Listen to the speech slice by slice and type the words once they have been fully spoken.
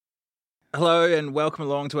Hello and welcome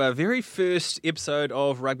along to our very first episode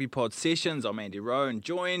of Rugby Pod Sessions. I'm Andy Rowe and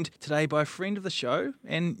joined today by a friend of the show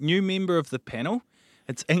and new member of the panel.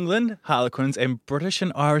 It's England, Harlequins and British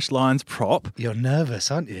and Irish Lions prop, You're nervous,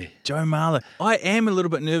 aren't you? Joe Marler. I am a little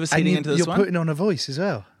bit nervous heading into this one. You're putting on a voice as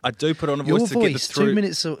well. I do put on a Your voice to get voice this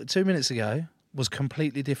through. 2 minutes ago was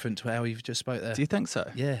completely different to how you've just spoke there. Do you think so?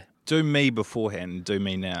 Yeah. Do me beforehand and do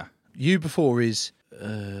me now. You before is,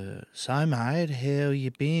 so mate, how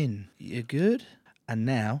you been? You good? And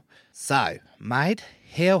now, so mate,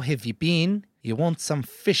 how have you been? You want some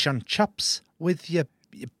fish and chops with your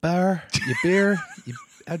beer?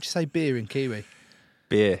 How'd you say beer in Kiwi?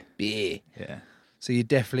 Beer. Beer. Yeah. So you're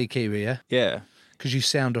definitely Kiwi, yeah? Yeah. Because you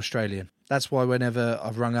sound Australian. That's why whenever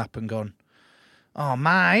I've rung up and gone, oh,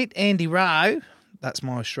 mate, Andy Rowe, that's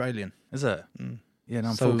my Australian. Is it? Yeah, no,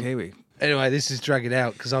 I'm So- full Kiwi. Anyway, this is dragging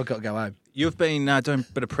out because I've got to go home. You've been doing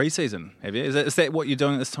a bit of pre-season, have you? Is that what you're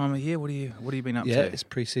doing at this time of year? What have you been up Yeah, to? it's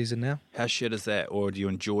pre-season now. How shit is that? Or do you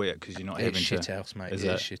enjoy it because you're not having It's to? shit house, mate. Is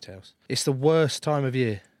It's it? shit house. It's the worst time of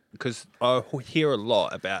year. Because I hear a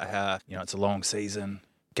lot about how, it's a long season,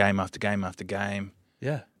 game after game after game.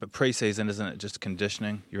 Yeah. But pre-season, isn't it just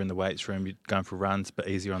conditioning? You're in the weights room, you're going for runs, but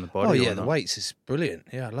easier on the body. Oh, or yeah, the not? weights is brilliant.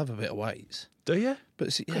 Yeah, I love a bit of weights. Do you? But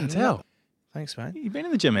it's, yeah, Couldn't I tell. love it. Thanks, mate. You've been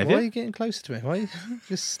in the gym, have Why are you? you getting closer to me? Why?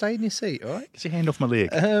 Just stay in your seat, all right? Get your hand off my leg.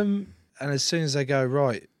 And as soon as they go,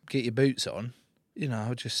 right, get your boots on,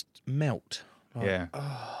 I just melt. Like, Yeah.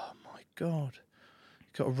 Oh, my God.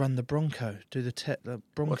 You've got to run the Bronco, do the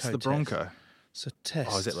Bronco What's the test. Bronco? It's a test.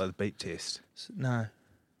 Oh, is it like the beep test? No.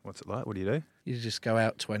 What's it like? What do you do? You just go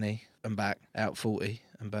out 20 and back, out 40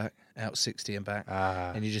 and back, out 60 and back.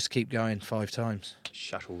 And you just keep going 5 times.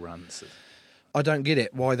 Shuttle runs. I don't get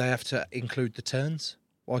it, why they have to include the turns.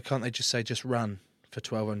 Why can't they just say just run for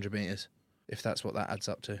 1,200 metres, if that's what that adds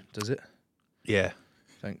up to? Does it? Yeah.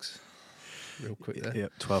 Thanks. Real quick there. Yeah,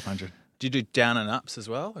 1,200. Do you do down and ups as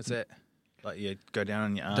well? Is that like you go down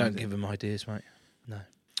on your arms? Don't give them ideas, mate. No.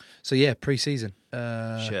 So, yeah, pre-season.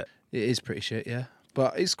 Shit. It is pretty shit, yeah.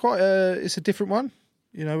 But it's quite it's a different one,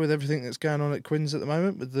 with everything that's going on at Quinn's at the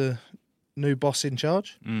moment, with the new boss in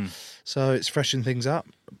charge. So it's freshened things up.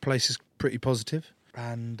 Place is pretty positive,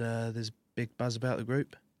 and there's a big buzz about the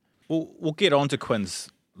group. We'll get on to Quinn's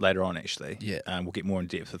later on, actually. Yeah. We'll get more in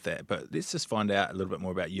depth with that. But let's just find out a little bit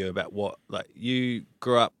more about you, about what, you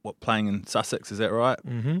grew up, playing in Sussex, is that right?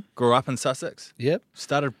 Mm-hmm. Grew up in Sussex? Yep.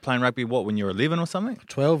 Started playing rugby, when you were 11 or something?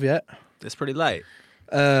 12, yeah. That's pretty late.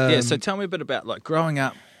 So tell me a bit about, growing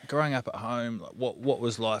up at home, what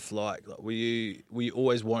was life like? Were you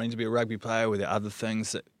always wanting to be a rugby player? Were there other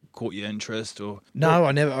things that caught your interest? Or No,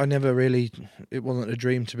 I never really, it wasn't a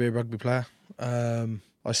dream to be a rugby player.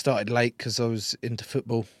 I started late because I was into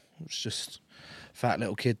football. I was just a fat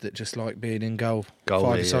little kid that just liked being in goal,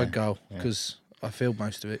 five-a-side goal, because I filled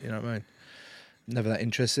most of it, you know what I mean? Never that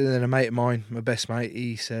interested. And then a mate of mine, my best mate,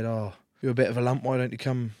 he said, oh, you're a bit of a lump, why don't you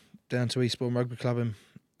come down to Eastbourne Rugby Club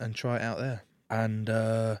and try it out there? And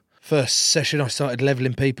first session I started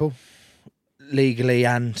levelling people, legally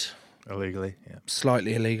and illegally? Yeah.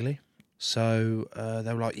 slightly illegally. So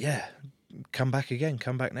they were like, yeah, come back again,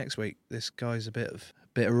 come back next week. This guy's a bit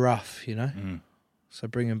rough, So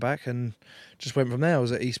bring him back, and just went from there. I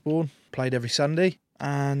was at Eastbourne, played every Sunday,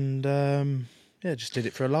 and just did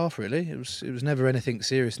it for a laugh, really. It was never anything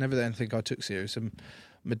serious, never anything I took serious. And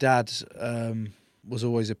my dad was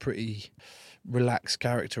always a pretty relaxed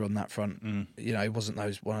character on that front. He wasn't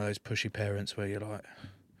one of those pushy parents where you're like,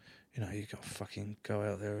 you got to fucking go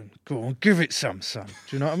out there and go on, give it some, son.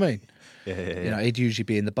 Do you know what I mean? Yeah. He'd usually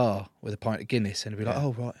be in the bar with a pint of Guinness and he'd be like,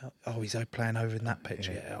 oh, right, he's playing over in that pitch.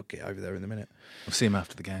 Yeah, I'll get over there in a minute. I'll see him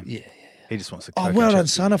after the game. Yeah. He just wants to Oh, well done,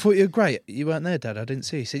 son. I thought you were great. You weren't there, Dad. I didn't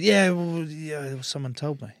see you. He said, yeah, someone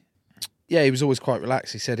told me. Yeah, he was always quite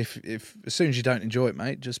relaxed. He said, if as soon as you don't enjoy it,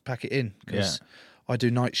 mate, just pack it in. Because I do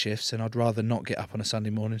night shifts and I'd rather not get up on a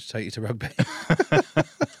Sunday morning to take you to rugby.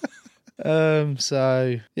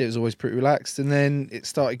 So it was always pretty relaxed. And then it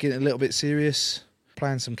started getting a little bit serious,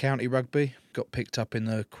 playing some county rugby. Got picked up in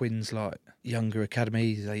the Quinn's younger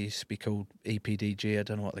academy. They used to be called EPDG. I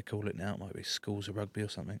don't know what they call it now. It might be schools of rugby or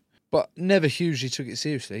something. But never hugely took it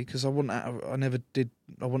seriously because I wasn't at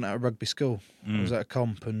a rugby school. I was at a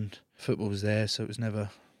comp and football was there, so it was never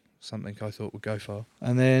something I thought would go far.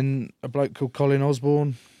 And then a bloke called Colin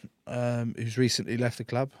Osborne, who's recently left the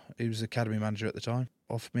club, he was academy manager at the time,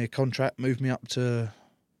 offered me a contract, moved me up to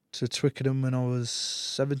Twickenham when I was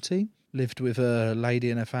 17. Lived with a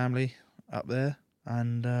lady and her family up there,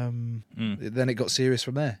 and then it got serious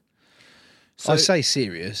from there. So I say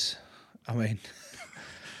serious, I mean...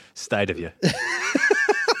 Stayed of you.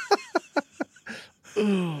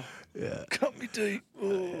 Yeah. Cut me deep.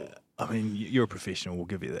 Oh. I mean, you're a professional, we'll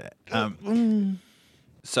give you that.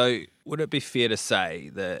 So would it be fair to say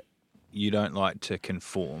that you don't like to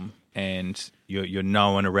conform and you're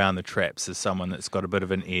known around the traps as someone that's got a bit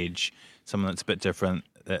of an edge, someone that's a bit different,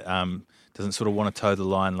 that doesn't sort of want to toe the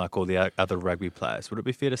line like all the other rugby players? Would it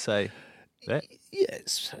be fair to say that? Yeah,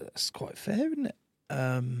 that's quite fair, isn't it?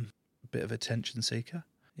 A bit of attention seeker,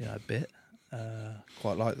 a bit.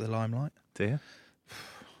 Quite like the limelight. Do you?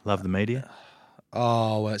 Love the media?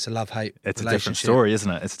 Oh, well, it's a love-hate It's a different story,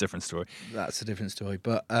 isn't it? It's a different story. That's a different story.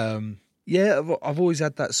 But, yeah, I've always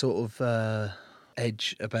had that sort of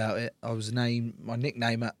edge about it. My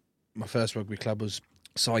nickname at my first rugby club was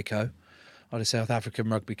Psycho. I had a South African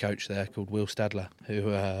rugby coach there called Will Stadler, who,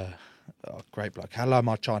 great bloke. Hello,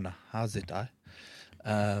 my China. How's it,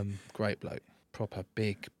 great bloke. Proper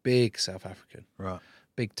big South African. Right.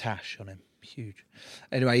 Big tash on him. Huge.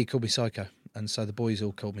 Anyway, he called me Psycho. And so the boys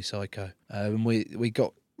all called me Psycho. And we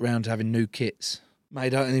got round to having new kits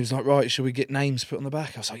made out, and he was like, right, should we get names put on the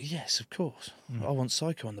back? I was like, yes, of course. I want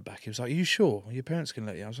Psycho on the back. He was like, are you sure? Your parents can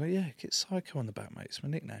let you? I was like, yeah, get Psycho on the back, mate. It's my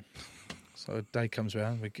nickname. So a day comes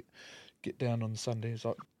around, we get down on Sunday. He's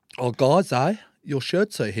like, oh, guys, your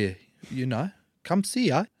shirts are here, come see,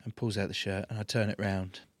 and pulls out the shirt, and I turn it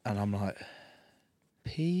round, and I'm like,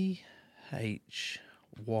 PHYSCO?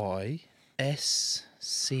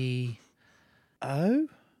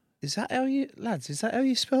 Is that how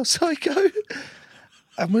you spell psycho?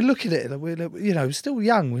 And we're looking at it, we're still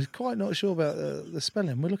young, we're quite not sure about the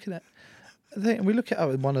spelling. We're looking at it, and we look at it,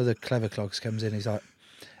 and one of the clever clogs comes in, he's like,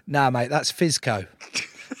 nah, mate, that's Fizco.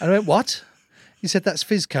 And I went, what? He said, that's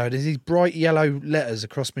Fizco. There's these bright yellow letters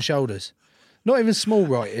across my shoulders. Not even small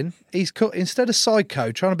writing. He's instead of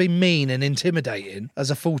psycho, trying to be mean and intimidating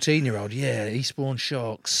as a 14-year-old. Yeah, he spawned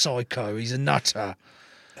sharks. Psycho. He's a nutter.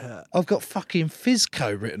 I've got fucking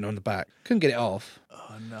Fizco written on the back. Couldn't get it off.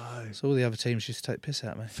 Oh, no. So all the other teams used to take piss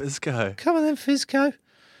out of me. Fizco. Come on then, Fizco.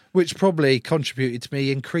 Which probably contributed to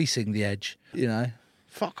me increasing the edge.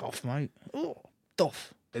 Fuck off, mate. Oh,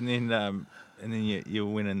 doff. And then you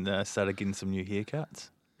went and started getting some new haircuts?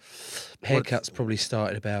 Haircuts probably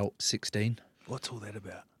started about 16. What's all that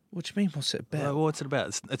about? What do you mean, what's it about? Well, what's it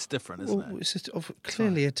about? It's different, isn't it? It's just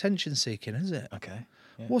clearly attention-seeking, isn't it? Okay.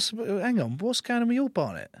 Yeah. Hang on, what's going on with your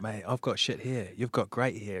bonnet? Mate, I've got shit hair. You've got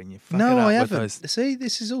great hair, and you fuck it No, up I with haven't. those. See,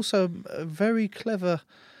 this is also a very clever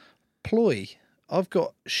ploy. I've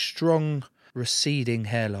got strong receding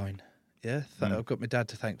hairline. Yeah, I've got my dad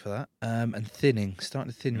to thank for that. And thinning,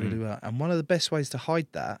 starting to thin really well. And one of the best ways to hide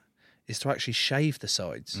that is to actually shave the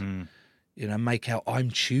sides. Make out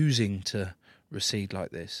I'm choosing to recede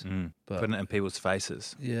like this. But putting it in people's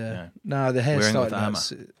faces. Yeah. No, the hair wearing started it with armour.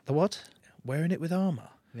 The what? Wearing it with armour.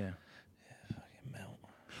 Yeah. Fucking melt.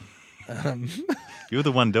 You're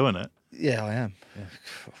the one doing it. Yeah, I am. Yeah.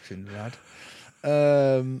 Fucking lad.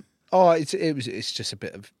 It's just a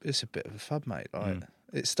bit of a fun, mate. Like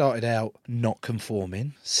it started out not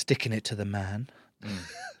conforming, sticking it to the man.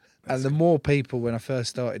 And the more people, when I first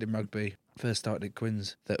started in rugby, started at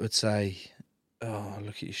Quins, that would say, oh,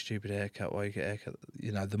 look at your stupid haircut, why you get a haircut?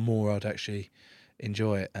 The more I'd actually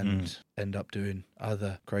enjoy it and end up doing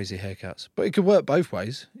other crazy haircuts. But it could work both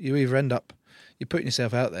ways. You either end up, you're putting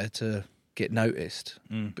yourself out there to get noticed,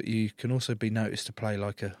 but you can also be noticed to play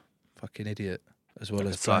like a fucking idiot as well like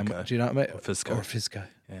as playing. psycho. Do you know what I mean? Or a Fizco.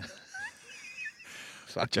 Yeah.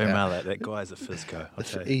 Joe Marler, that guy's a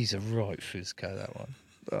Fizco. He's a right Fizco, that one.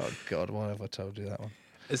 Oh, God, why have I told you that one?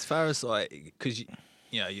 As far as because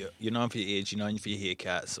you're known for your edge, you're known for your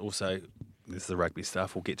haircuts. Also, there's the rugby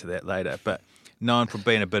stuff. We'll get to that later. But known for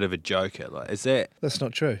being a bit of a joker. Is that? That's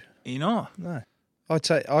not true. You're not. No, I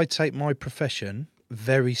take my profession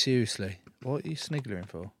very seriously. What are you sniggering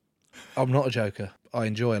for? I'm not a joker. I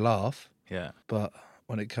enjoy a laugh. Yeah. But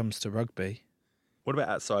when it comes to rugby, what about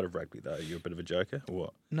outside of rugby though? You're a bit of a joker, or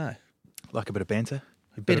what? No. Like a bit of banter.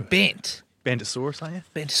 A bit of bent. Bantosaurus, aren't you?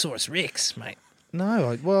 Bantosaurus Rex, mate. No,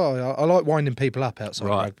 I like winding people up outside of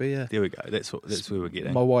rugby, yeah. There we go. That's where we're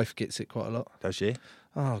getting. My wife gets it quite a lot. Does she?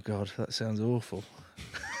 Oh, God, that sounds awful.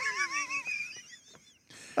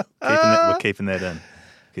 We're keeping that in.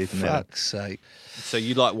 Fuck's sake. So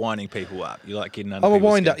you like winding people up? You like getting under I'm a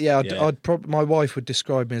people's wind-up, skin? yeah. My wife would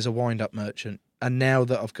describe me as a wind-up merchant. And now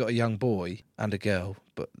that I've got a young boy and a girl,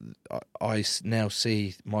 but I now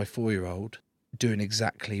see my 4-year-old doing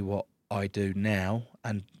exactly what I do now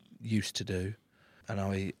and used to do. And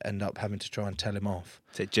I end up having to try and tell him off.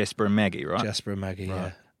 Is it Jasper and Maggie, right? Jasper and Maggie,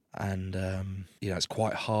 right. Yeah. And, it's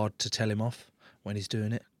quite hard to tell him off when he's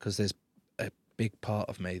doing it because there's a big part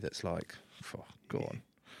of me that's like, oh, go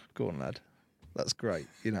on, lad. That's great.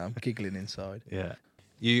 I'm giggling inside. Yeah.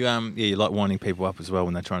 You you like winding people up as well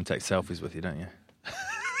when they're trying to take selfies with you, don't you?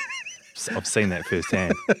 I've seen that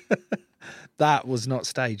firsthand. That was not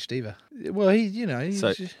staged either. Well,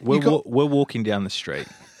 we're walking down the street.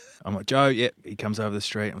 I'm like, Joe, he comes over the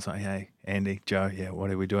street. I was like, hey, Andy, Joe,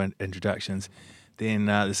 what are we doing? Introductions. Then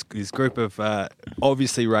this group of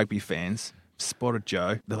obviously rugby fans spotted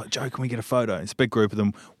Joe. They're like, Joe, can we get a photo? It's a big group of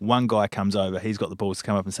them. One guy comes over. He's got the balls to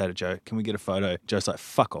come up and say to Joe, can we get a photo? Joe's like,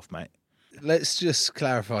 fuck off, mate. Let's just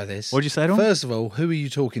clarify this. What'd you say to him? First of all, who are you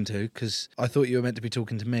talking to? Because I thought you were meant to be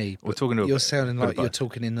talking to me. We're talking to. You're sounding like you're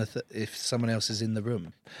talking in if someone else is in the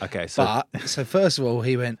room. Okay, so so first of all,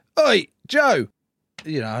 he went, "Oi, Joe,"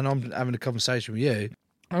 and I'm having a conversation with you,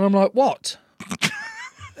 and I'm like, "What?"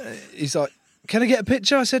 He's like, "Can I get a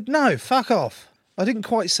picture?" I said, "No, fuck off." I didn't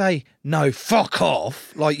quite say, no, fuck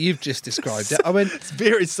off, like you've just described it. I went... It's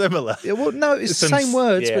very similar. Yeah, well, no, it's the same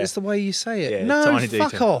words, but it's the way you say it. No,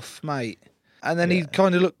 fuck off, mate. And then he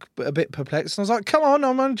kind of looked a bit perplexed. And I was like, come on,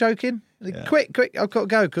 I'm joking. Quick, I've got to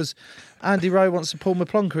go because Andy Rowe wants to pull my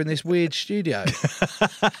plonker in this weird studio.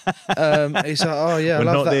 He's like, oh, yeah, I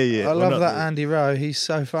love that. I love that Andy Rowe. He's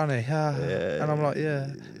so funny. And I'm like,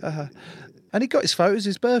 yeah. And he got his photos,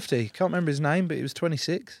 his birthday. Can't remember his name, but he was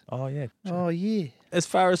 26. Oh, yeah. Oh, yeah. As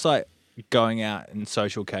far as like going out in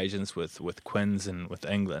social occasions with Quins and with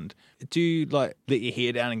England, do you like let your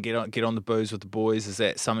hair down and get on the booze with the boys? Is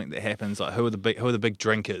that something that happens? Like who are the big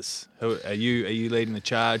drinkers? Who are you leading the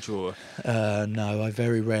charge or? No, I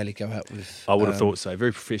very rarely go out with. I would have thought so.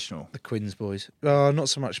 Very professional. The Quins boys. Not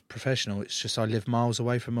so much professional. It's just I live miles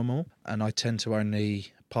away from them all, and I tend to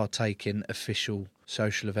only partake in official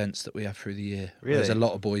social events that we have through the year. Really? Whereas a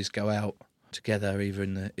lot of boys go out together, either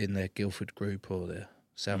in their Guildford group or their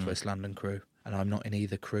South West London crew, and I'm not in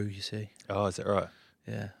either crew. You see? Oh, is that right?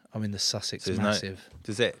 Yeah, I'm in the Sussex so Massive.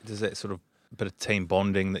 Does that sort of bit of team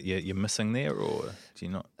bonding that you're missing there, or do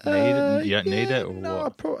you not need it? You don't need it, or no,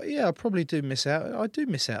 what? I probably do miss out. I do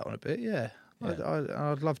miss out on a bit. Yeah.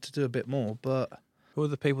 I'd love to do a bit more, but who are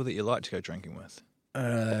the people that you like to go drinking with?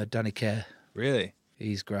 Danny Kerr. Really?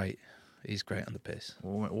 He's great. He's great on the piss.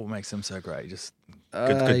 What makes him so great? Just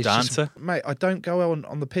good dancer? Mate, I don't go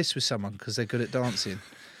on the piss with someone because they're good at dancing.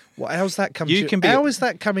 How's that come How has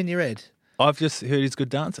that come in your head? I've just heard he's good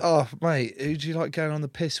dancer. Oh, mate, who do you like going on the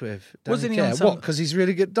piss with? Wasn't he Kerr. on some... What, because he's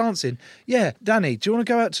really good at dancing? Yeah, Danny, do you want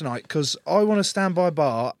to go out tonight? Because I want to stand by a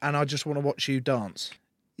bar and I just want to watch you dance.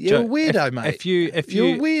 You're a weirdo, mate. If you're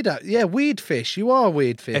a weirdo. Yeah, weird fish. You are a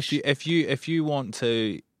weird fish. If you want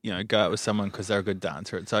to... go out with someone because they're a good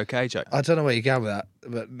dancer, it's okay, Joe. I don't know where you're going with that,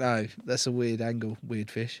 but no, that's a weird angle, weird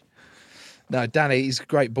fish. No, Danny, he's a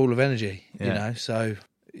great ball of energy, so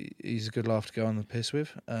he's a good laugh to go on the piss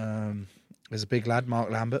with. There's a big lad, Mark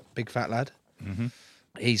Lambert, big fat lad. Mm-hmm.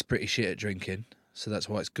 He's pretty shit at drinking, so that's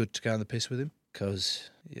why it's good to go on the piss with him, because,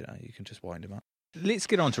 you can just wind him up. Let's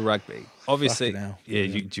get on to rugby. Obviously,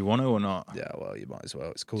 do you want to or not? Yeah, well, you might as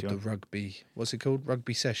well. It's called the Rugby... What's it called?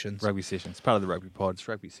 Rugby Sessions. Rugby Sessions. Part of the Rugby Pod. It's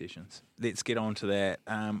Rugby Sessions. Let's get on to that.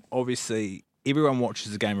 Obviously, everyone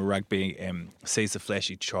watches a game of rugby and sees the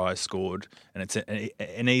flashy try scored, and it's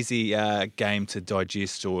an easy game to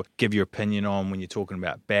digest or give your opinion on when you're talking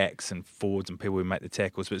about backs and forwards and people who make the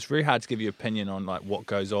tackles, but it's very hard to give your opinion on like what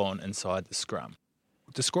goes on inside the scrum.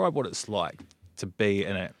 Describe what it's like to be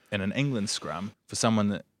in an England scrum for someone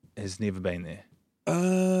that has never been there.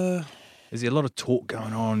 Is there a lot of talk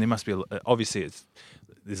going on? There must be obviously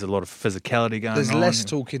there's a lot of physicality going on. There's less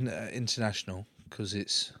talk in international because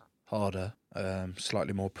it's harder,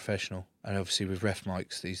 slightly more professional, and obviously with ref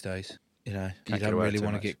mics these days, you don't really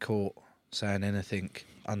want to get caught saying anything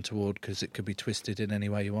untoward because it could be twisted in any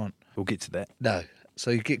way you want. We'll get to that. No, so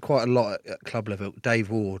you get quite a lot at club level. Dave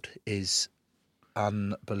Ward is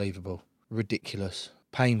unbelievable. Ridiculous,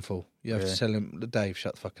 painful. You have to tell him, Dave,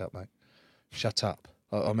 shut the fuck up, mate. Shut up.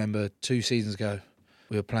 I remember 2 seasons ago,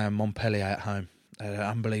 we were playing Montpellier at home. They had an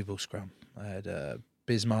unbelievable scrum. I had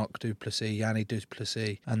Bismarck Duplessis, Yanni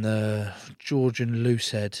Duplessis, and the Georgian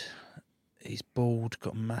loosehead. He's bald,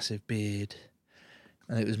 got a massive beard.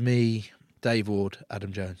 And it was me, Dave Ward,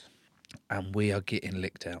 Adam Jones. And we are getting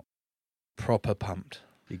licked out. Proper pumped.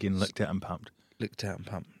 You're getting licked out and pumped. Licked out and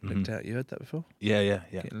pumped. Mm-hmm. Licked out, you heard that before? Yeah.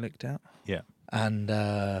 Getting licked out? Yeah. And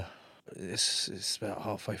it's about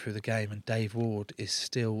halfway through the game and Dave Ward is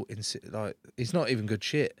still, he's not even good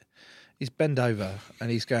shit. He's bent over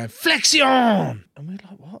and he's going, flexion! And we're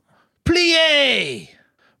like, what? Plie!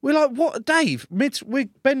 We're like, what, Dave? We're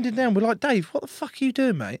bending down. We're like, Dave, what the fuck are you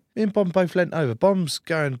doing, mate? Me and Bomb both leant over. Bomb's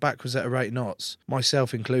going backwards at a rate of knots,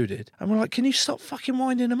 myself included. And we're like, can you stop fucking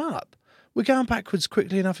winding him up? We're going backwards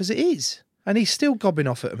quickly enough as it is. And he's still gobbing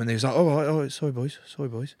off at them, and he was like, all right, sorry, boys.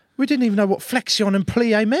 We didn't even know what flexion and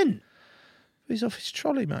plie meant. He's off his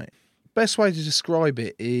trolley, mate. Best way to describe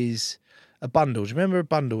it is a bundle. Do you remember a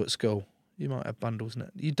bundle at school? You might have bundles now.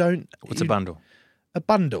 You don't... What's a bundle? A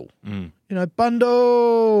bundle. Mm. You know,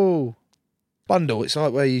 bundle. Bundle, it's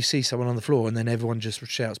like where you see someone on the floor and then everyone just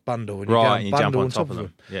shouts bundle. And you go and you bundle jump on top of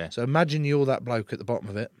them. Yeah. So imagine you're that bloke at the bottom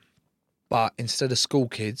of it, but instead of school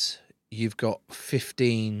kids, you've got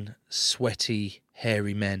 15 sweaty,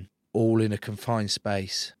 hairy men all in a confined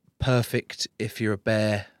space. Perfect if you're a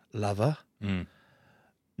bear lover. Mm.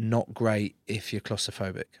 Not great if you're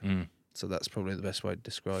claustrophobic. Mm. So that's probably the best way to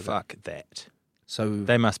describe it. Fuck that. So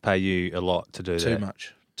they must pay you a lot to do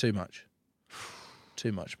that. Too much,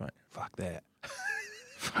 mate. Fuck that.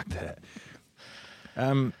 Fuck that.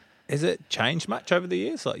 Has it changed much over the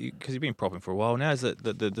years? Like, because you've been propping for a while now. Is it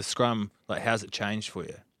the scrum? Like, how's it changed for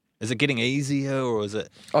you? Is it getting easier, or is it?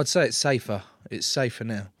 I'd say it's safer. It's safer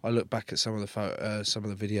now. I look back at some of the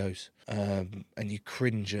videos, and you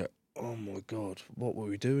cringe at, oh my God, what were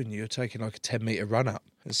we doing? You're taking like a 10-metre run up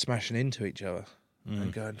and smashing into each other,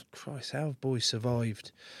 and going, Christ, how have boys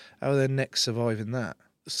survived? How are their necks surviving that?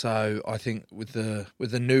 So I think with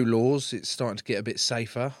the new laws, it's starting to get a bit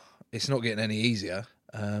safer. It's not getting any easier,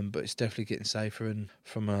 but it's definitely getting safer. And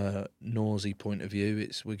from a Norsey point of view,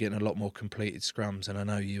 we're getting a lot more completed scrums. And I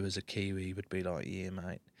know you as a Kiwi would be like, yeah,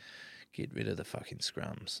 mate, get rid of the fucking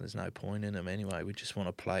scrums. There's no point in them anyway. We just want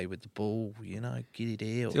to play with the ball, you know, get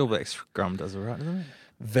it out. The All Black scrum does all right, doesn't it?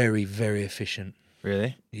 Very, very efficient.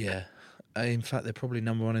 Really? Yeah. In fact, they're probably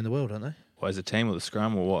number one in the world, aren't they? What, as a team or the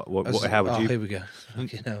scrum, or what? How would you? Here we go.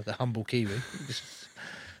 You know, the humble Kiwi.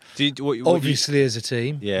 Obviously, as a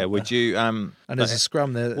team. Yeah. Would you? And as a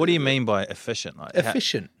scrum, there. What do you mean by efficient? Like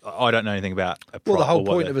efficient. I don't know anything about a prop. Well, the whole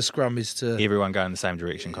point of a scrum is to everyone go in the same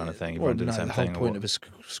direction, kind of thing. Everyone do the same thing. The whole point of a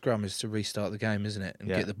scrum is to restart the game, isn't it? And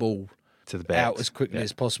get the ball to the out as quickly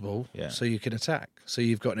as possible, Yeah. so you can attack. So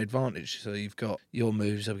you've got an advantage. So you've got your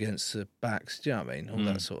moves up against the backs. Do you know what I mean? All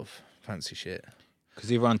that sort of fancy shit. Because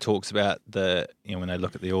everyone talks about when they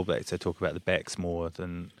look at the All Blacks, they talk about the backs more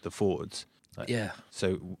than the forwards. Like, yeah.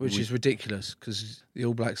 So which is ridiculous, because the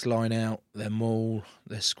All Blacks line out, their maul,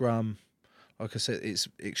 their scrum. Like I said, it's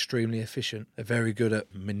extremely efficient. They're very good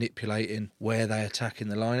at manipulating where they attack in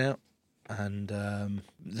the line out. And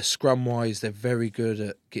the scrum-wise, they're very good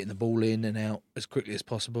at getting the ball in and out as quickly as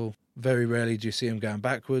possible. Very rarely do you see them going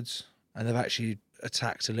backwards. And they've actually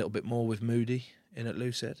attacked a little bit more with Moody in at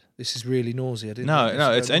Loosehead. This is really nausea.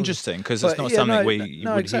 No, it's interesting, because it's not something you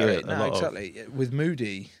would hear a lot exactly. of. With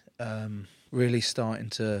Moody, really starting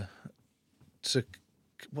to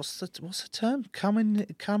what's the term? Come into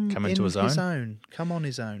his own. Come on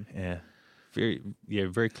his own. Yeah.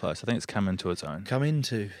 Very close. I think it's come into its own. Come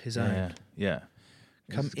into his own. Yeah.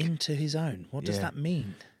 Come into his own. What does that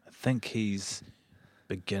mean? I think he's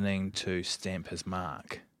beginning to stamp his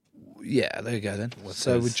mark. Yeah, there you go then.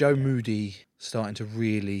 With Joe Moody starting to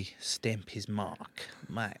really stamp his mark,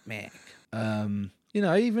 even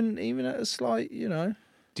at a slight, Do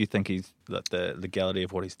you think he's like the legality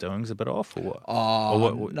of what he's doing is a bit off, or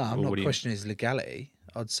what? No, I'm not questioning his legality.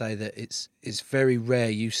 I'd say that it's very rare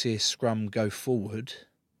you see a scrum go forward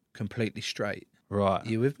completely straight. Right. Are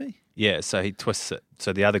you with me? Yeah, so he twists it.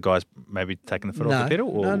 So the other guy's maybe taking the foot off the pedal?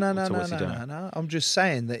 Or No. I'm just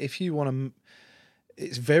saying that if you want to...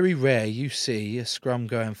 It's very rare you see a scrum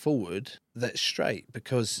going forward that's straight,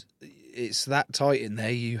 because it's that tight in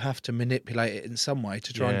there, you have to manipulate it in some way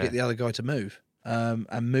to try and get the other guy to move.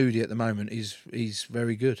 And Moody at the moment, he's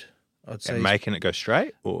very good. I'd say. And making it go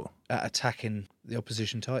straight, or at attacking the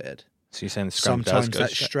opposition tight head. So you're saying the scrum sometimes does go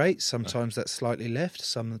that's straight, sometimes that's slightly left,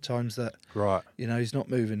 sometimes that he's not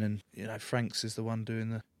moving, and Franks is the one doing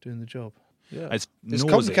the job. Yeah, it's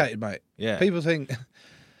complicated, mate. Yeah, people think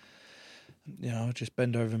just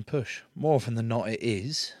bend over and push. More often than not, it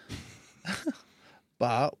is.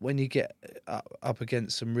 But when you get up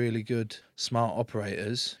against some really good, smart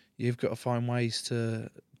operators, you've got to find ways to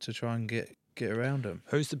try and get around them.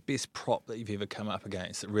 Who's the best prop that you've ever come up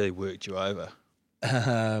against that really worked you over?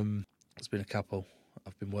 There's been a couple.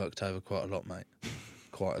 I've been worked over quite a lot, mate.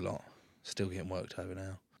 Quite a lot. Still getting worked over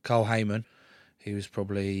now. Cole Heyman, he was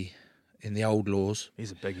probably in the old laws.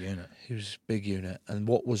 He's a big unit. He was a big unit. And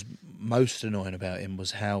what was most annoying about him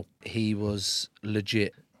was how he was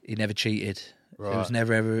legit. He never cheated. Right. There was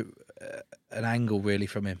never ever an angle really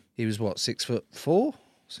from him. He was 6'4",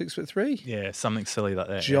 6'3"? Yeah, something silly like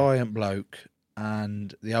that. Giant bloke.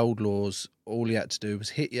 And the old laws, all he had to do was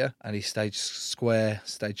hit you, and he stayed square,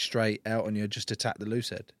 stayed straight out on you, just attack the loose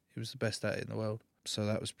head. He was the best at it in the world. So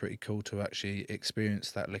that was pretty cool to actually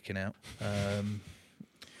experience that licking out.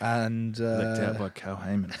 And Licked out by Cal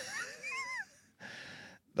Heyman.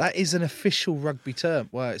 that is an official rugby term.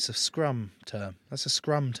 Well, it's a scrum term. That's a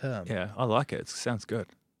scrum term. Yeah, I like it. It sounds good.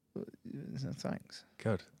 Thanks.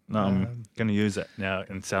 Good. No, I'm going to use it now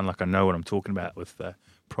and sound like I know what I'm talking about with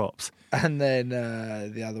props. And then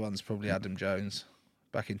the other one's probably Adam Jones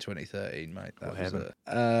back in 2013, mate. That was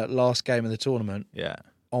the last game of the tournament. Yeah.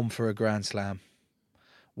 On for a Grand Slam.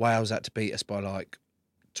 Wales had to beat us by like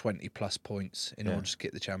 20 plus points in order to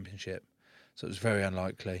get the championship. So it was very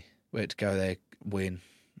unlikely. We had to go there, win.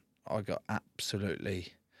 I got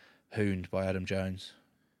absolutely hooned by Adam Jones.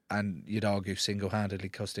 And you'd argue single-handedly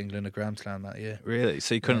cost England a Grand Slam that year. Really?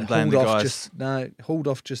 So you couldn't blame the guys? Hauled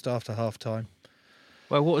off just after half-time.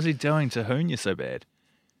 Well, what was he doing to hoon you so bad?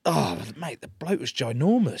 Oh, mate, the bloke was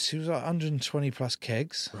ginormous. He was like 120 plus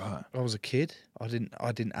kegs. Right. I was a kid. I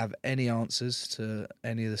didn't have any answers to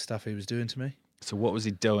any of the stuff he was doing to me. So what was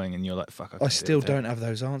he doing? And you're like, fuck. I still don't have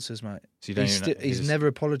those answers, mate. So you don't he's never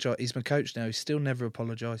apologised. He's my coach now. He's still never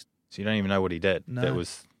apologised. So you don't even know what he did? No,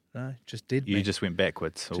 just did. You just went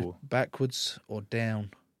backwards? Or backwards or down.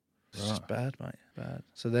 It's just bad, mate. Bad.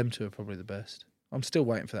 So them two are probably the best. I'm still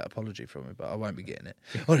waiting for that apology from him, but I won't be getting it.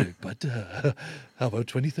 Oh, no, but how about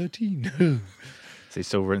 2013? So he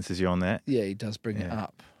still rinses you on that? Yeah, he does bring it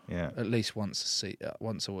up. Yeah, at least once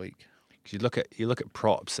a week. Because you look at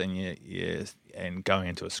props and and going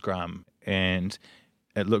into a scrum, and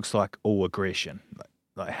it looks like all aggression.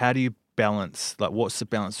 Like how do you balance? Like what's the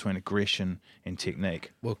balance between aggression and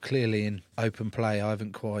technique? Well, clearly in open play, I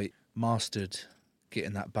haven't quite mastered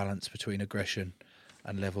getting that balance between aggression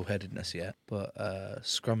and level-headedness yet, but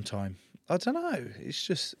scrum time, I don't know. It's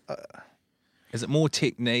just is it more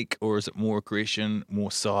technique or is it more aggression, more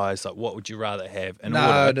size? Like, what would you rather have?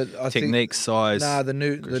 Technique, size. No, the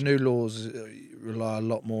new laws rely a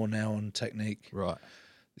lot more now on technique. Right.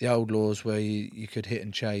 The old laws where you could hit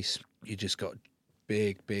and chase, you just got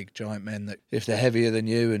big giant men that if they're heavier than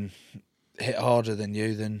you and hit harder than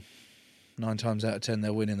you, then 9 times out of 10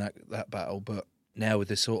 they're winning that battle. But now with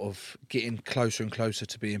this sort of getting closer and closer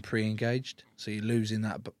to being pre-engaged, so you're losing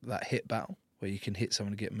that hit battle where you can hit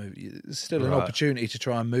someone and get moved. There's still an opportunity to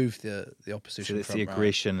try and move the opposition. So it's the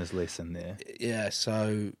aggression is less in there. Yeah,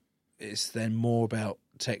 so it's then more about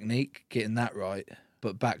technique, getting that right,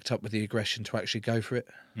 but backed up with the aggression to actually go for it.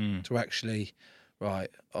 To actually,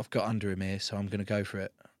 right, I've got under him here, so I'm going to go for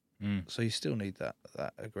it. So you still need that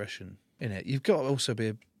aggression in it. You've got to also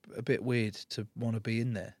be a bit weird to want to be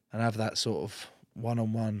in there and have that sort of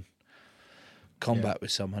one-on-one combat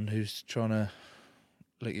with someone who's trying to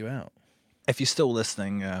lick you out. If you're still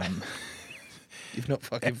listening, you've not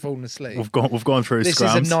fucking fallen asleep. We've gone through this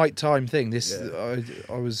scrums. This is a nighttime thing.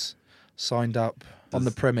 I was signed up on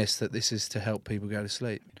the premise that this is to help people go to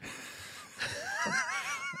sleep.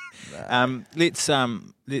 Let's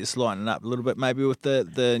lighten it up a little bit, maybe with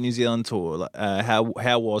the New Zealand tour.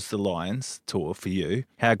 How was the Lions tour for you?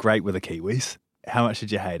 How great were the Kiwis? How much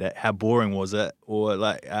did you hate it? How boring was it? Or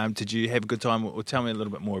did you have a good time? Or tell me a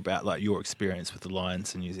little bit more about your experience with the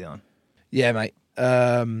Lions in New Zealand. Yeah, mate.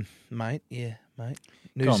 Mate.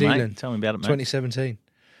 New Zealand. Mate. Tell me about it, mate. 2017.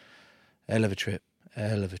 Hell of a trip.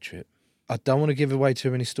 I don't want to give away too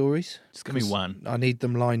many stories. Just give me one. I need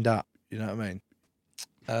them lined up. You know what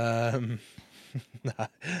I mean?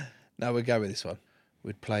 No, we'll go with this one.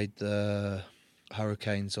 We'd played the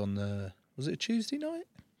Hurricanes on was it a Tuesday night?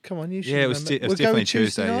 Come on, you should remember. It was definitely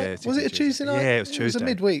Tuesday. Yeah, was it a Tuesday night? Yeah, it was Tuesday. It was a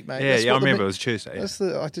midweek, mate. Yeah, I remember it was Tuesday.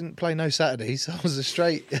 I didn't play no Saturdays. I was a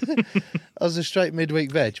straight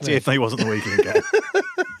midweek veg. Definitely wasn't the weekend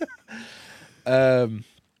game.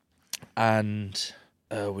 And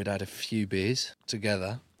we'd had a few beers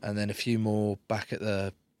together, and then a few more back at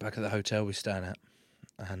the hotel we were staying at,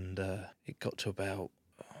 and it got to about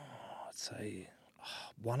I'd say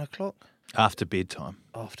 1 o'clock after bedtime.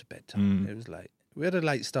 It was late. We had a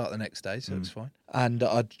late start the next day, so it was fine. And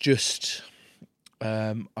I'd just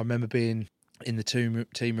I remember being in the team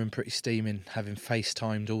room pretty steaming, having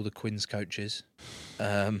FaceTimed all the Quins coaches.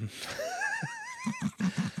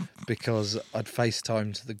 Because I'd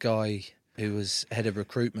FaceTimed the guy who was head of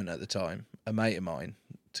recruitment at the time, a mate of mine,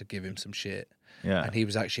 to give him some shit. Yeah. And he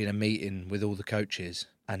was actually in a meeting with all the coaches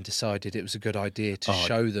and decided it was a good idea to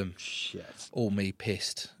show them all me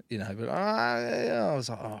pissed. You know, but I was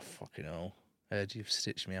like, oh, fucking hell. Ed, you've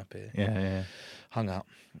stitched me up here. Yeah. Hung up.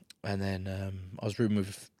 And then I was rooming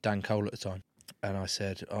with Dan Cole at the time. And I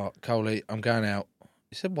said, oh, Coley, I'm going out.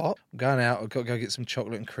 He said, what? I'm going out. I've got to go get some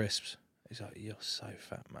chocolate and crisps. He's like, you're so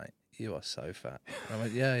fat, mate. You are so fat. And I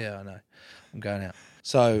went, yeah, I know. I'm going out.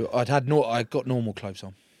 So I got normal clothes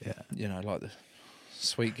on. Yeah. You know, like the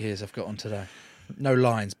sweet gears I've got on today. No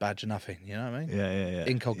Lions badge or nothing, you know what I mean? Yeah.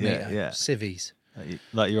 Incognito, Yeah. civvies.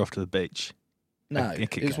 Like you're off to the beach. No,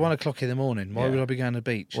 Okay, it was go on. 1:00 in the morning. Why Yeah. would I be going to the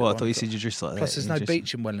beach? Well, at I 1 thought you o'clock? said you're just like that. Plus, there's no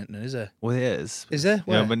beach in Wellington, is there? Well, there is. Is there?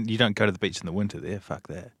 Yeah, Where? but you don't go to the beach in the winter there. Fuck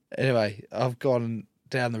that. Anyway, I've gone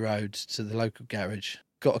down the road to the local garage,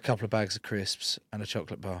 got a couple of bags of crisps and a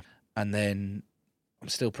chocolate bar, and then I'm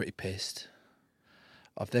still pretty pissed.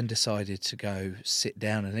 I've then decided to go sit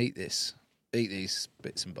down and eat these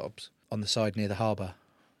bits and bobs on the side near the harbour.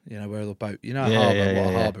 You know where the boat. You know what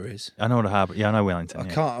a harbour is. I know what a harbour. Yeah, I know Wellington. I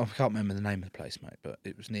can't remember the name of the place, mate, but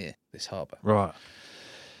it was near this harbour. Right.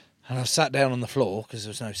 And I've sat down on the floor because there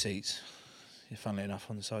was no seats. Funnily enough,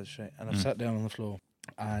 on the side of the street, and I've sat down on the floor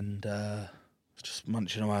and just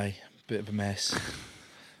munching away, bit of a mess.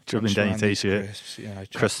 Dribbling down your t-shirt,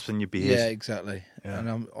 crisps, crisps in your beard. Yeah, exactly. Yeah.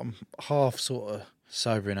 And I'm half sort of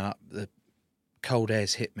sobering up. The cold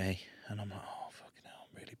air's hit me, and I'm like, oh fucking hell,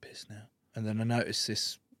 I'm really pissed now. And then I noticed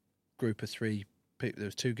this group of 3 people. There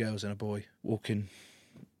was 2 girls and a boy walking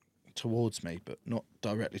towards me, but not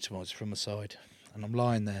directly towards, from the side. And I'm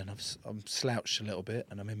lying there, and I'm slouched a little bit,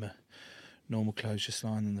 and I'm in my normal clothes, just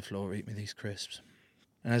lying on the floor, eating me these crisps.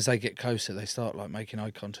 And as they get closer, they start like making eye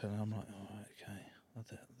contact, and I'm like, oh,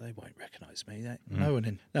 okay, they won't recognise me. No one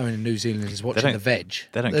in New Zealand is watching the veg.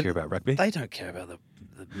 They don't care about rugby. They don't care about the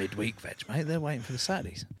midweek veg, mate. They're waiting for the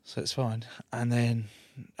Saturdays, so it's fine. And then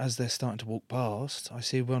as they're starting to walk past, I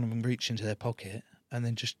see one of them reach into their pocket and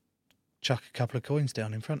then just chuck a couple of coins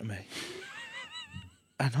down in front of me.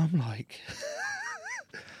 And I'm like,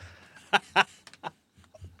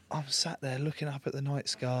 I'm sat there looking up at the night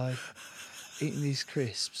sky, eating these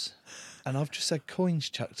crisps, and I've just had coins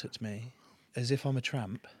chucked at me as if I'm a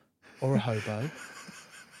tramp or a hobo.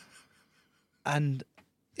 And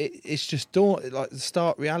it's just like the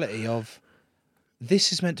stark reality of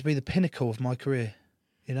this is meant to be the pinnacle of my career.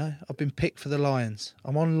 You know, I've been picked for the Lions.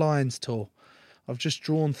 I'm on Lions tour. I've just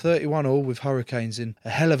drawn 31-all with Hurricanes in a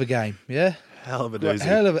hell of a game. Yeah, Hell of a doozy.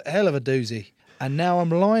 Hell of a doozy. And now I'm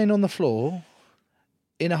lying on the floor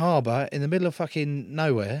in a harbour in the middle of fucking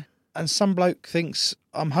nowhere, and some bloke thinks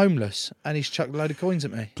I'm homeless and he's chucked a load of coins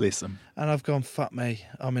at me. Bless him. And I've gone, fuck me,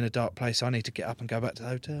 I'm in a dark place. I need to get up and go back to the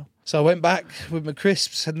hotel. So I went back with my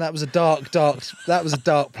crisps, and that was a dark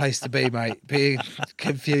place to be, mate. Being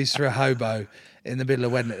confused for a hobo in the middle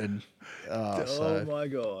of Wellington. Oh my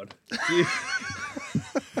God.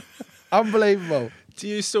 Unbelievable. Do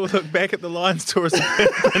you still look back at the Lions tour as a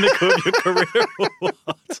pinnacle of your career or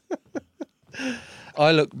what?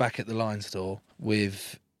 I look back at the Lions tour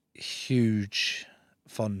with huge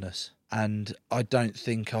fondness, and I don't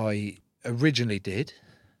think I originally did.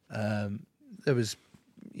 There was,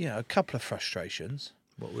 a couple of frustrations.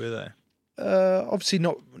 What were they? Obviously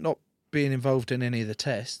not being involved in any of the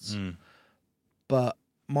tests, but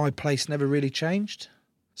my place never really changed.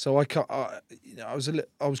 So I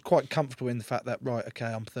was quite comfortable in the fact that, right, okay,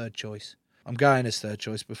 I'm third choice. I'm going as third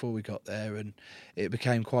choice before we got there, and it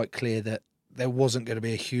became quite clear that there wasn't going to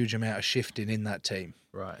be a huge amount of shifting in that team.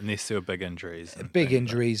 Right, and there's still big injuries. Big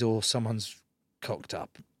injuries, or someone's cocked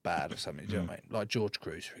up bad or something, do you know what I mean? Like George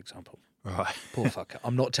Cruz, for example. Right. Poor fucker.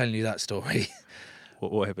 I'm not telling you that story.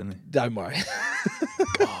 What happened there? Don't worry.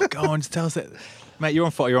 Oh, go on, just tell us that. Mate, you're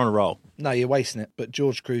on fire, you're on a roll. No, you're wasting it, but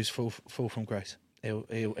George Cruz fall from grace. He'll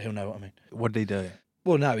know what I mean. What did he do?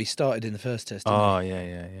 Well, no, he started in the first test, didn't Oh, he?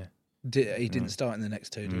 yeah. He didn't start in the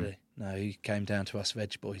next 2, did he? No, he came down to us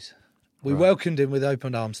veg boys. We welcomed him with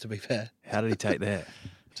open arms, to be fair. How did he take that?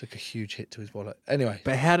 Took a huge hit to his wallet. Anyway.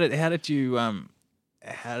 But how did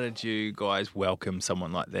you guys welcome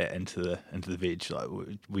someone like that into the veg? Like,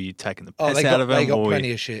 were you taking the piss out of him? They got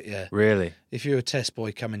plenty of shit, yeah. Really? If you're a test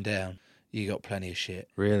boy coming down, you got plenty of shit.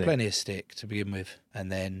 Really? Plenty of stick to begin with.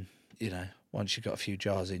 And then, once you got a few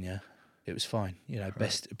jars in you, it was fine.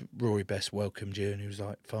 Rory Best welcomed you, and he was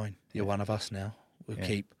like, fine, you're one of us now. We'll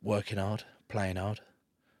keep working hard, playing hard.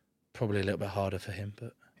 Probably a little bit harder for him,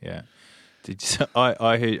 but... Yeah.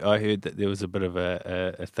 I heard that there was a bit of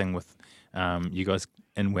a thing with you guys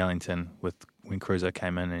in Wellington with when Cruiser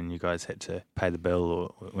came in and you guys had to pay the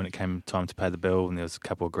bill, or when it came time to pay the bill and there was a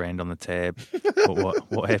couple of grand on the tab.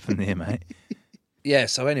 What happened there, mate? Yeah,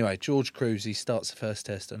 so anyway, George Cruz, he starts the first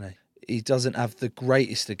test, doesn't he? He doesn't have the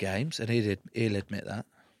greatest of games, and he'll admit that.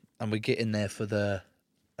 And we get in there for the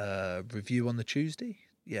review on the Tuesday.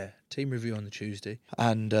 Yeah, team review on the Tuesday.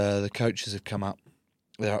 And the coaches have come up.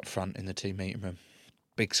 They're up front in the team meeting room.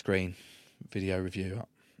 Big screen, video review up.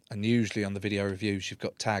 And usually on the video reviews, you've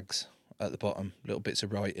got tags at the bottom, little bits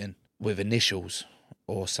of writing with initials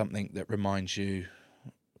or something that reminds you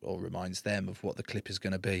or reminds them of what the clip is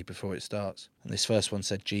going to be before it starts. And this first one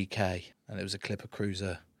said GK, and it was a clip of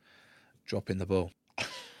Cruiser dropping the ball.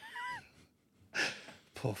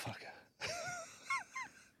 Poor fucker.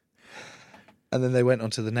 And then they went on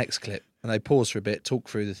to the next clip, and they paused for a bit, talked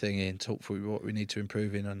through the thing talked through what we need to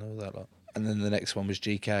improve in and all that lot. And then the next one was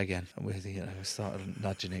GK again, and we started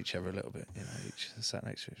nudging each other a little bit. Each sat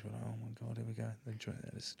next to each other. Oh my God, here we go. Then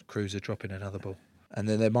this Cruiser dropping another ball, and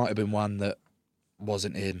then there might have been one that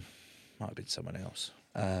wasn't him, might have been someone else.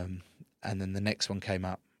 And then the next one came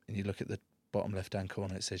up, and you look at the bottom left-hand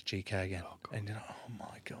corner, it says GK again, and you're like, oh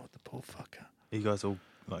my God, the poor fucker. Are you guys all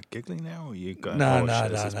like giggling now, or are you going? No,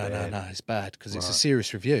 no, it's bad because it's a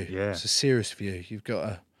serious review. Yeah, it's a serious review. You've got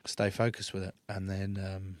to stay focused with it, and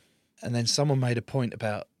then someone made a point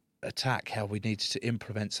about attack, how we needed to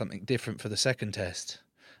implement something different for the second test.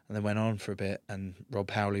 And they went on for a bit, and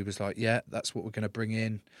Rob Howley was like, yeah, that's what we're going to bring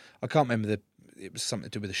in. I can't remember it was something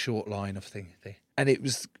to do with the short line of thing. And it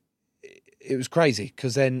was crazy,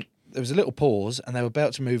 because then there was a little pause, and they were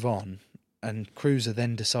about to move on, and Cruiser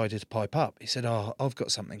then decided to pipe up. He said, I've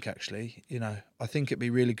got something, actually. I think it'd be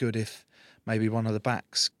really good if maybe one of the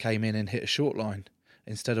backs came in and hit a short line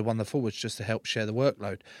instead of one of the forwards, just to help share the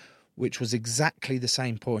workload. Which was exactly the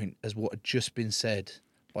same point as what had just been said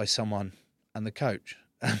by someone and the coach.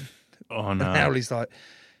 Oh, no. And Howley's like,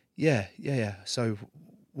 yeah. So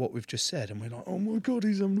what we've just said. And we're like, oh, my God,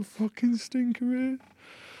 he's having a fucking stinker here.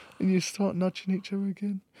 And you start nudging each other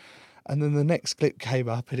again. And then the next clip came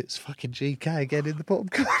up, and it's fucking GK again in the bottom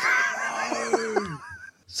corner.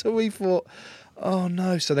 So we thought, oh,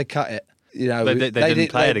 no. So they cut it. They didn't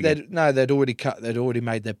play it again. No, they'd already cut. They'd already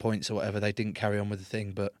made their points or whatever. They didn't carry on with the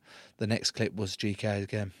thing. But the next clip was GK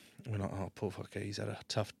again. We're like, oh, poor fucker. He's had a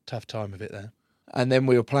tough time of it there. And then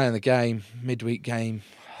we were playing the game, midweek game.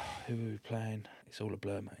 Who were we playing? It's all a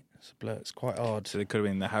blur, mate. It's a blur. It's quite hard. So there could have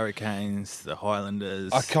been the Hurricanes, the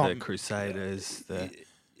Highlanders, the Crusaders, the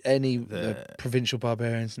provincial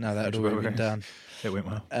Barbarians. No, that had already been done. It went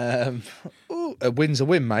well. A win's a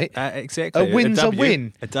win, mate. Exactly. A win's a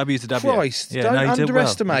win. A W's a W. Christ, don't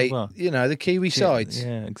underestimate, the Kiwi sides.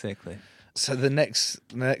 Yeah, exactly. So the next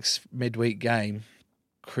midweek game,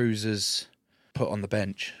 Cruiser's put on the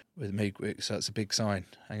bench with midweek, so that's a big sign.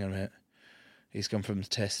 Hang on a minute. He's gone from the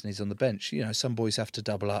test and he's on the bench. Some boys have to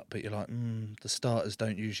double up, but you're like, the starters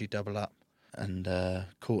don't usually double up. And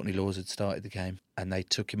Courtney Laws had started the game, and they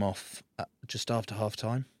took him off just after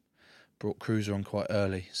half-time. Brought Cruiser on quite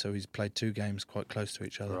early, so he's played 2 games quite close to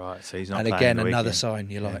each other. Right, so he's not playing. And again, another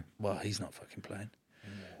sign, you're like, well, he's not fucking playing.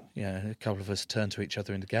 A couple of us turned to each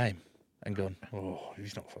other in the game and gone, oh,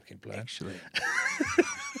 he's not fucking playing. Actually.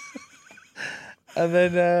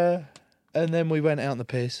 And then we went out on the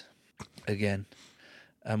piss again,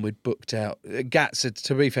 and we'd booked out. Gats had,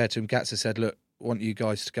 to be fair to him, Gats had said, look, I want you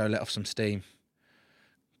guys to go let off some steam,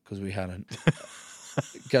 because we hadn't.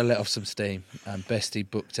 Go let off some steam. And Bestie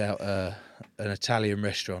booked out an Italian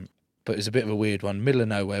restaurant, but it was a bit of a weird one, middle of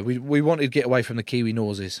nowhere. We wanted to get away from the Kiwi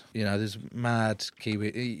noises. There's mad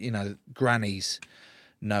Kiwi, grannies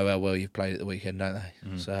know how well you've played at the weekend, don't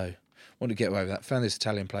they? So wanted to get away with that. Found this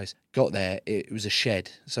Italian place. Got there, it was a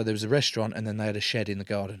shed. So there was a restaurant, and then they had a shed in the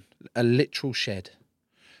garden, a literal shed,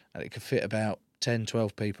 and it could fit about 10,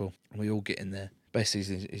 12 people. And we all get in there.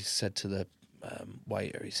 Basically, he said to the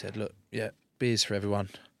waiter, he said, look, beers for everyone,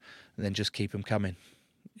 and then just keep them coming.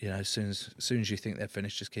 As soon as you think they're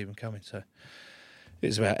finished, just keep them coming. So it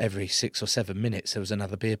was about every 6 or 7 minutes there was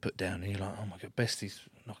another beer put down, and you're like, oh my God, Bestie's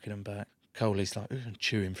knocking them back. Coley's like,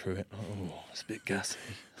 chewing through it. Oh, it's a bit gassy.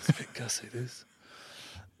 This.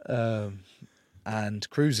 And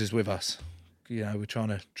Cruiser's with us. We're trying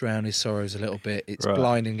to drown his sorrows a little bit. It's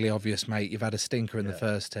blindingly obvious, mate. You've had a stinker in the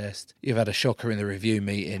first test. You've had a shocker in the review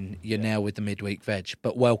meeting. You're now with the midweek veg.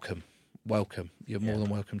 But welcome. You're more than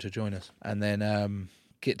welcome to join us. And then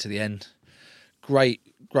get to the end. Great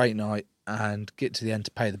night. And get to the end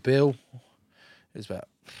to pay the bill. It was about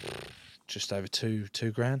just over two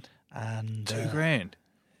grand. And $2 grand.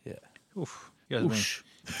 Yeah. Oof. You guys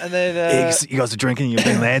and then you guys are drinking, you're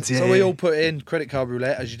being lads. Yeah. So we all put in credit card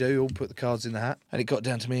roulette, as you do. All put the cards in the hat, and it got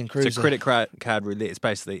down to me and Cruiser. So credit card roulette. It's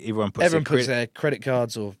basically everyone puts their credit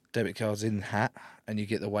cards or debit cards in the hat, and you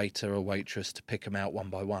get the waiter or waitress to pick them out one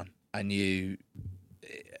by one. And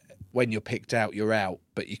when you're picked out, you're out,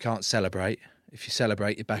 but you can't celebrate. If you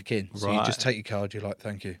celebrate, you're back in. So you just take your card. You're like,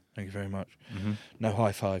 thank you very much. Mm-hmm. No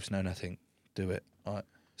high fives, no nothing. Do it. All right.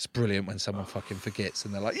 It's brilliant when someone fucking forgets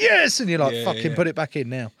and they're like, yes! And you're like, fucking put it back in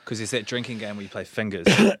now. Because it's that drinking game where you play fingers.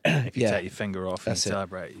 If you take your finger off and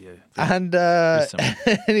celebrate, And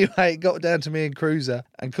anyway, it got down to me and Cruiser.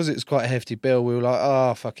 And because it was quite a hefty bill, we were like,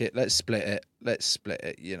 oh, fuck it, let's split it.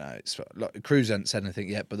 You know, it's like Cruiser hadn't said anything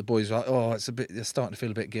yet, but the boys were like, oh, they're starting to feel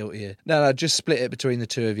a bit guilty here. No, just split it between the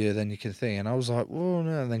two of you, then you can think. And I was like, well,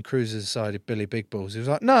 no. And then Cruiser decided Billy Big Balls. He was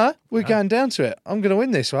like, no, we're going down to it. I'm going to win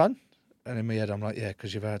this one. And in my head, I'm like, yeah,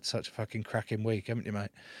 because you've had such a fucking cracking week, haven't you,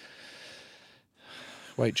 mate?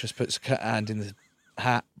 Waitress puts a hand in the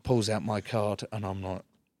hat, pulls out my card, and I'm like,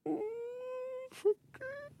 oh,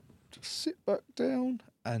 just sit back down.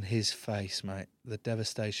 And his face, mate, the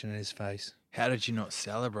devastation in his face. How did you not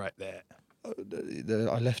celebrate that?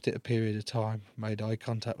 I left it a period of time, made eye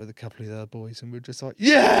contact with a couple of the other boys, and we were just like,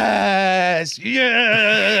 yes!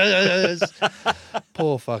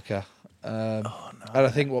 Poor fucker. And I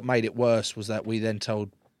think what made it worse was that we then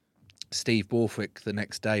told Steve Borthwick the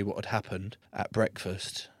next day what had happened at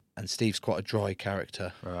breakfast. And Steve's quite a dry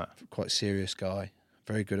character, right? Quite a serious guy,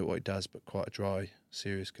 very good at what he does, but quite a dry,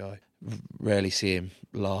 serious guy. Rarely see him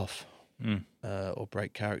laugh or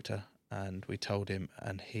break character. And we told him,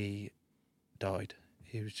 and he died.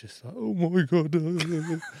 He was just like, oh my God.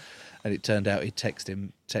 And it turned out he'd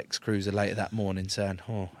text Cruiser later that morning saying,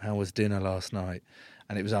 oh, how was dinner last night?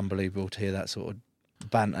 And it was unbelievable to hear that sort of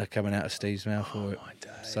banter coming out of Steve's mouth for it. My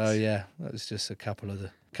days. So yeah, that was just a couple of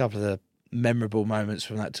the memorable moments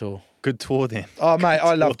from that tour. Good tour then. Oh mate,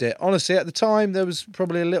 I loved it. Honestly, at the time there was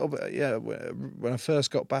probably a little bit. Yeah, when I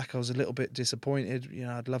first got back, I was a little bit disappointed. You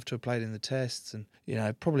know, I'd love to have played in the tests, and you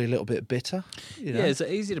know, probably a little bit bitter. You know? Yeah, is it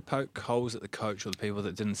easy to poke holes at the coach or the people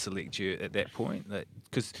that didn't select you at that point?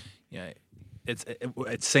 Because you know.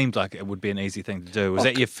 It seemed like it would be an easy thing to do. Was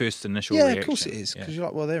that your first initial reaction? Yeah, of course it is. Because you're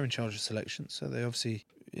like, well, they're in charge of selection, so they obviously,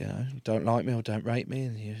 you know, don't like me or don't rate me,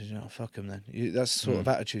 and you know, fuck them then. That's the sort of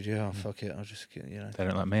attitude. Fuck it, I'll just, you know. They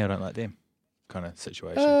don't like me, I don't like them, kind of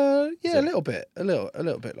situation. Yeah, a little bit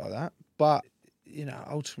like that. But you know,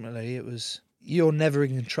 ultimately, it was you're never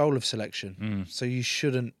in control of selection, so you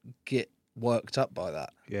shouldn't get worked up by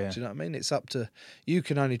that. Yeah, do you know what I mean? It's up to you.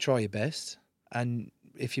 Can only try your best, and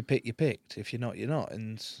if you pick, you picked. If you're not, you're not.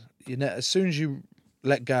 And you know, as soon as you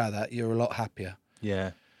let go of that, you're a lot happier.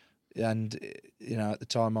 Yeah. And you know, at the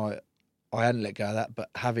time, I hadn't let go of that, but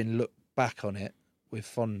having looked back on it with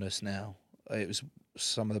fondness now, it was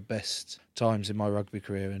some of the best times in my rugby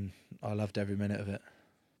career, and I loved every minute of it.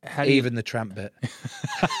 Even the tramp bit.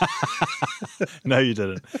 No, you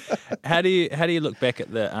didn't. How do you look back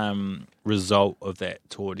at the result of that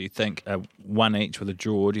tour? Do you think one each with a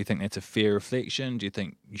draw? Do you think that's a fair reflection? Do you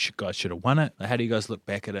think guys should have won it? How do you guys look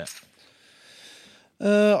back at it?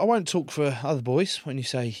 I won't talk for other boys when you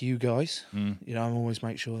say you guys. You know, I always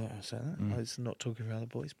make sure that I say that. It's not talking for other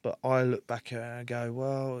boys. But I look back at it and I go,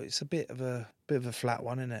 well, it's a bit of a flat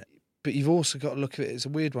one, isn't it? But you've also got to look at it as a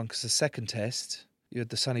weird one because the second test, you had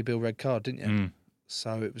the Sonny Bill red card, didn't you?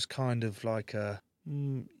 So it was kind of like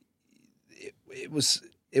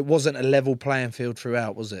it wasn't a level playing field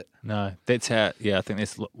throughout, was it? No, that's how. Yeah, I think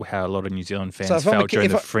that's how a lot of New Zealand fans felt during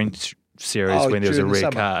the French series when there was a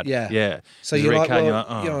red card. Yeah. So you're like,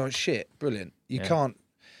 well, you're like, shit, brilliant. You can't.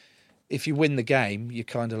 If you win the game, you're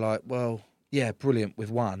kind of like, well, yeah, brilliant, we've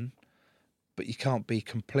won, but you can't be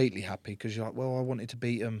completely happy because you're like, well, I wanted to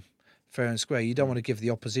beat them fair and square. You don't want to give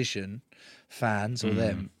the opposition fans or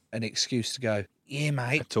them an excuse to go, yeah,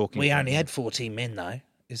 mate, we only had 14 men though.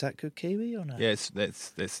 Is that good Kiwi or no? Yeah,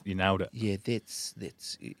 that's you nailed it. Yeah, that's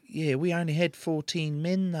we only had 14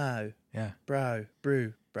 men though. Yeah. Bro.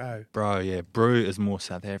 Yeah. Brew is more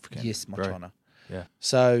South African. Yes, my China. Yeah.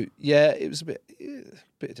 So yeah, it was a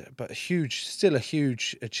bit, but still a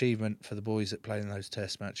huge achievement for the boys that played in those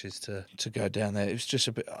test matches to go down there. It was just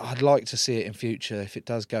a bit. I'd like to see it in future if it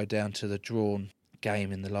does go down to the drawn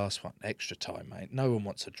game in the last one, extra time, mate. No one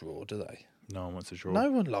wants a draw, do they? No one wants a draw.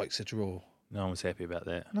 No one likes a draw. No one was happy about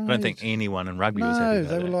that. No, I don't think anyone in rugby was happy about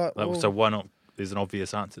that. They were like, well, so why not? There's an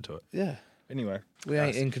obvious answer to it. Yeah. Anyway. We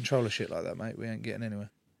ain't in control of shit like that, mate. We ain't getting anywhere.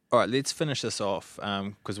 All right, let's finish this off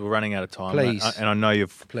because we're running out of time. Please. And I know you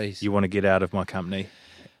want to get out of my company.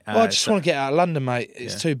 Well, I just want to get out of London, mate.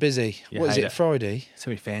 It's too busy. What is it, Friday? So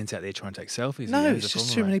many fans out there trying to take selfies. No, it's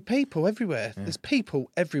just too many people everywhere. Yeah. There's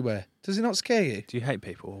people everywhere. Does it not scare you? Do you hate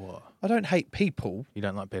people or what? I don't hate people. You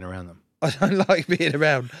don't like being around them? I don't like being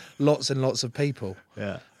around lots and lots of people.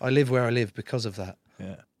 Yeah. I live where I live because of that.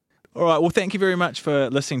 Yeah. All right, well, thank you very much for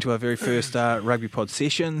listening to our very first Rugby Pod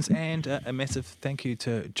sessions, and a massive thank you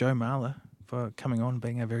to Joe Marler for coming on and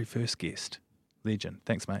being our very first guest. Legend.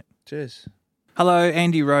 Thanks, mate. Cheers. Hello,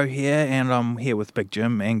 Andy Rowe here, and I'm here with Big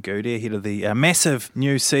Jim and Goody ahead of the massive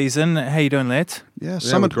new season. How you doing, lads? Yeah,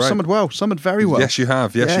 summered very well. Yes, you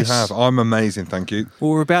have. Yes, you have. I'm amazing, thank you.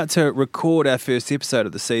 Well, we're about to record our first episode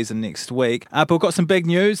of the season next week, but we've got some big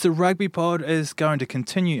news. The Rugby Pod is going to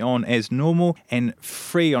continue on as normal and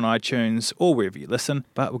free on iTunes or wherever you listen,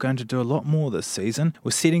 but we're going to do a lot more this season.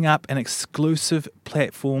 We're setting up an exclusive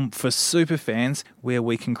platform for super fans where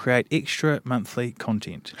we can create extra monthly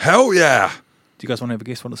content. Hell yeah! Do you guys want to have a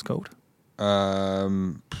guess what it's called? I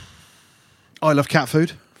love cat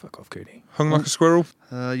food. Fuck off, Goody. Hung like a squirrel.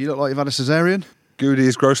 You look like you've had a cesarean. Goody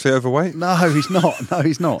is grossly overweight. No, he's not.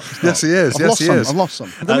 He's not. Yes, he is. I've lost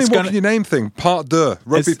some. I mean, what can you name thing? Part deux.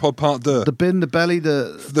 Rugby Pod Part deux. The bin, the belly,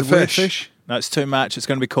 the weird fish. No, it's too much. It's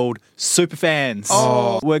going to be called Superfans.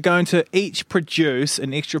 Oh. We're going to each produce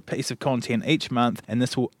an extra piece of content each month, and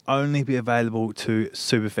this will only be available to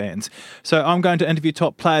superfans. So I'm going to interview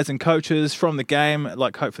top players and coaches from the game,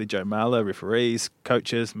 like hopefully Joe Marler, referees,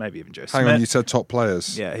 coaches, maybe even Joe Smith. Hang on, you said top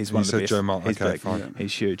players. Yeah, he's one of the best. You said Joe Marler. He's okay, big. fine. Yeah.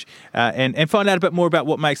 He's huge. And find out a bit more about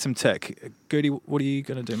what makes him tick. Goody, what are you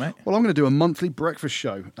going to do, mate? Well, I'm going to do a monthly breakfast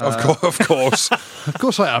show. Of course. Of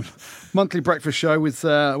course I am. Monthly breakfast show with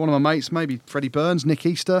one of my mates, maybe Freddie Burns, Nick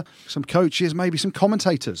Easter, some coaches, maybe some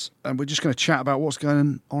commentators. And we're just going to chat about what's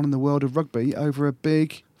going on in the world of rugby over a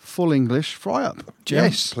big, full English fry-up. Jim?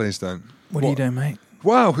 Yes. Please don't. What are you doing, mate?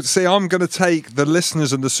 Well, see, I'm going to take the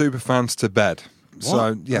listeners and the superfans to bed. What?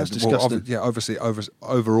 So, yeah, That's disgusting. obviously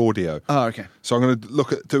over audio. Oh, okay. So I'm going to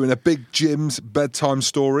look at doing a big Jim's bedtime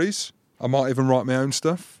stories. I might even write my own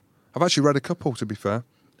stuff. I've actually read a couple, to be fair.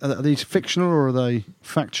 Are these fictional or are they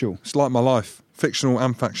factual? It's like my life, fictional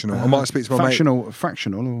and factional. I might speak to my mate. Fractional.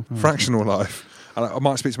 Fractional life. And I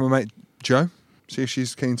might speak to my mate Jo, see if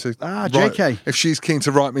she's keen to. JK. If she's keen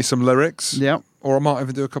to write me some lyrics. Yeah. Or I might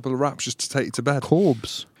even do a couple of raps just to take you to bed.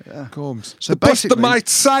 Corbs. Yeah. Corbs. So the bust of basically- my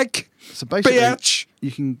psych. So basically, Bitch. you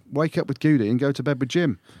can wake up with Goody and go to bed with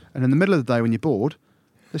Jim. And in the middle of the day when you're bored,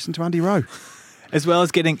 listen to Andy Rowe. As well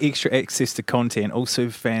as getting extra access to content, all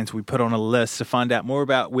superfans we put on a list to find out more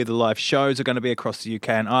about where the live shows are going to be across the UK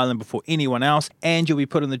and Ireland before anyone else. And you'll be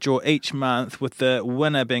put in the draw each month with the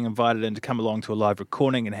winner being invited in to come along to a live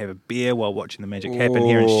recording and have a beer while watching the magic happen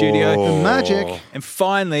here in studio. The magic. And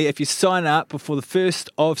finally, if you sign up before the 1st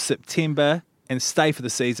of September and stay for the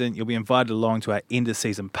season, you'll be invited along to our end of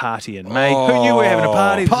season party in May. Who knew we were having a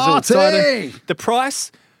party? This is all exciting. The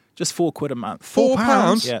price? Just £4 a month.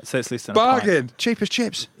 £4? Yeah, so it's less than a Bargain. pint. Cheap as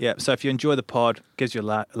chips. Yeah, so if you enjoy the pod, gives you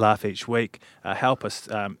a laugh each week, help us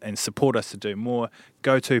and support us to do more,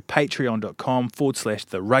 go to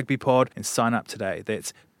patreon.com/the Rugby Pod and sign up today.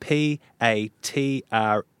 That's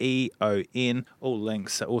Patreon. All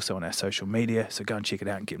links are also on our social media, so go and check it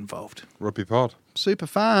out and get involved. Rugby Pod. Super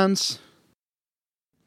fans.